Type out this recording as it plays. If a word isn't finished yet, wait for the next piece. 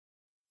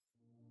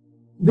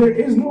there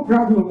is no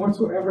problem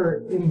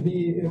whatsoever in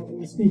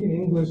speaking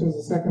English as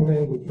a second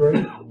language,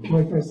 right?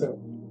 Like myself.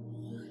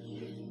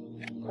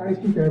 I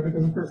speak Arabic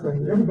as a first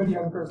language. Everybody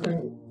has a first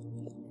language.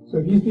 So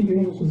if you speak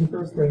English as a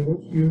first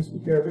language, you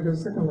speak Arabic as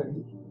a second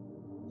language.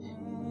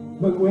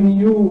 But when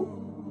you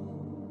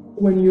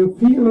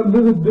feel a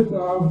little bit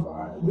of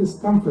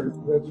discomfort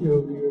that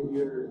you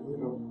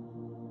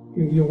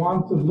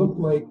want to look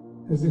like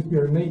as if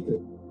you're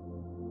native,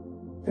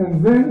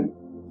 and then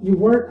you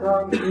work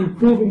on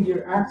improving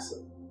your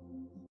accent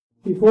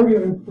before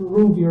you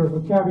improve your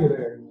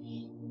vocabulary,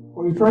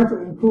 or you try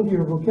to improve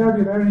your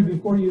vocabulary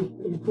before you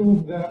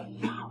improve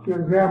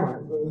your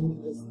grammar,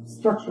 the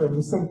structure of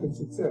the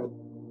sentence itself.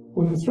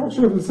 When the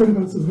structure of the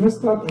sentence is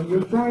messed up and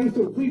you're trying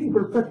to really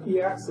perfect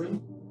the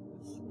accent,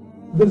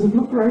 does it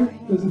look right?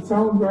 Does it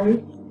sound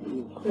right?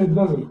 It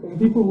doesn't. And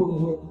people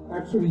will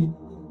actually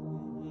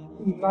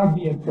not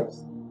be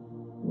impressed,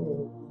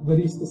 the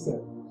least is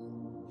said.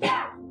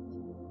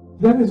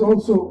 That is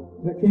also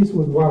the case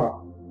with wara.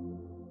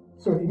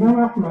 So Imam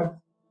Ahmad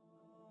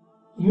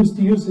used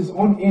to use his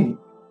own ink.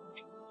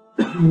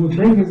 He would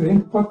bring his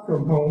ink pot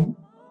from home,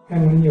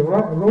 and when he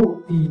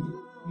wrote, he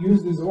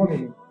used his own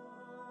ink.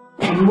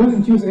 And he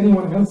wouldn't use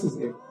anyone else's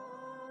ink.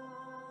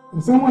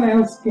 And someone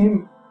else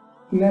came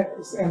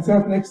and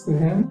sat next to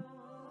him,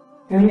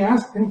 and he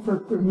asked him for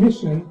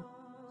permission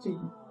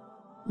to,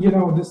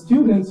 the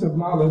students of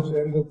knowledge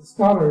and the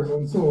scholars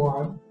and so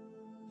on,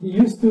 he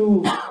used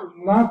to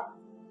not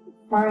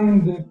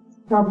find it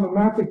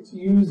problematic to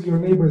use your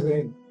neighbor's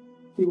ink.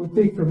 He would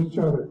take from each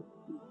other,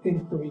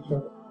 ink from each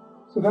other.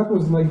 So that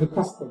was like the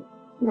custom.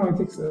 It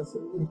takes because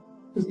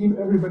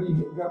everybody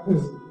got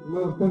his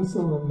little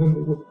pencil and then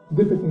they would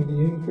dip it in the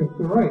ink and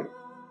to write.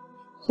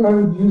 So I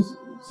would use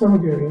some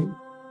of your ink,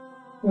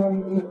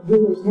 and there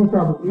was no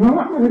problem. Imam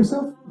Ahmad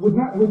himself would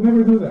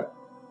never do that.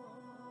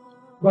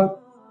 But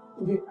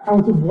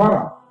out of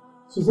wara.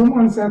 So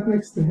someone sat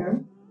next to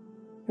him,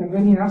 and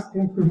then he asked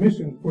him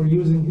permission for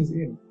using his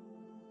ink.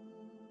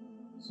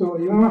 So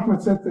Imam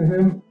Ahmad said to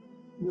him,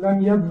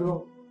 لم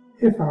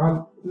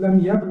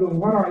يبلغ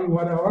ورعي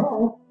ولا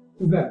ورعك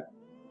ذا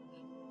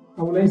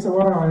أو ليس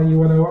ورعي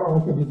ولا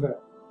ورعك بذا.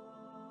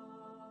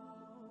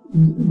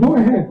 Go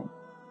ahead.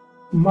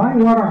 My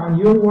wara and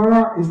your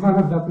wara is not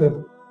at that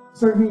level.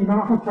 Certainly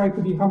Imam Ahmad tried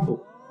to be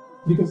humble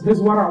because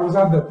his wara was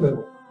at that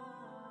level.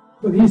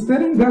 But he's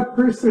telling that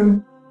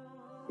person,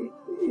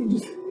 you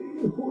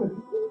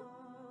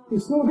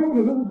slow down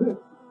a little bit.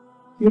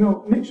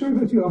 Make sure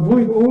that you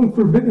avoid all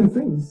forbidden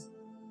things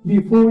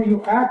before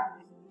you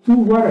act too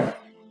wara.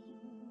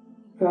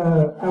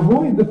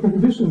 Avoid the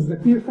prohibitions, the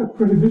clear-cut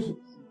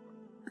prohibitions.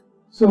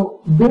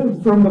 So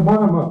build from the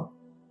bottom up,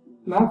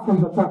 not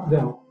from the top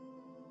down.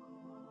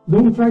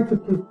 Don't try to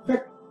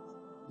perfect,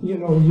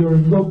 your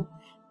look,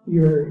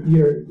 your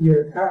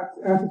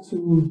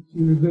attitude,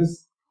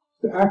 this,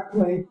 to act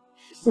like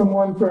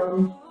someone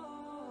from,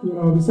 the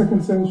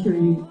 2nd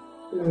century.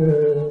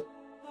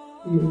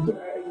 You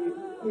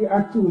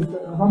act with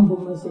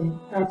humbleness and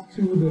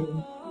attitude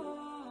and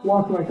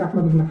walk like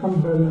Ahmad ibn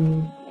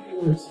Hanbal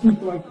or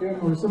speak like him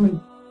or something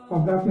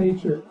of that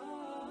nature.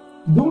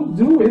 Don't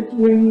do it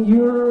when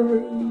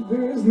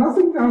there is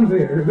nothing down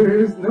there. There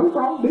is no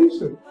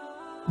foundation.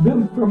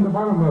 Build from the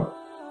bottom up.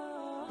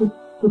 Put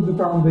the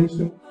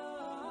foundation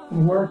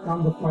and work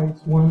on the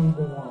flights one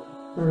by one.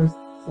 First,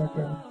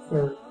 second,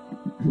 third.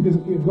 Because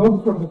if you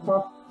build from the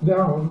top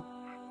down,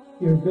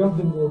 your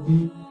building will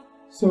be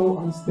so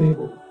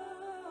unstable,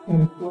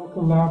 and it will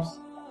collapse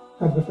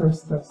at the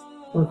first test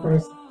or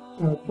first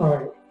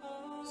try.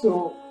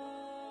 So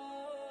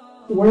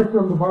work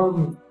from the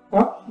bottom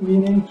up,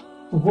 meaning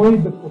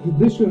avoid the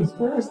prohibitions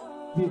first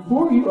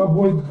before you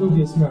avoid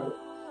dubious matters,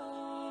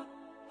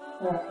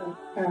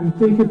 and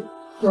take it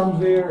from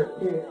there.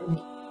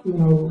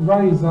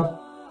 Rise up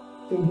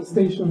in the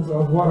stations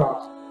of wara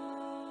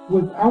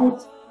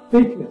without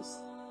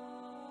fakeness.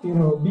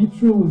 Be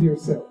true with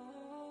yourself.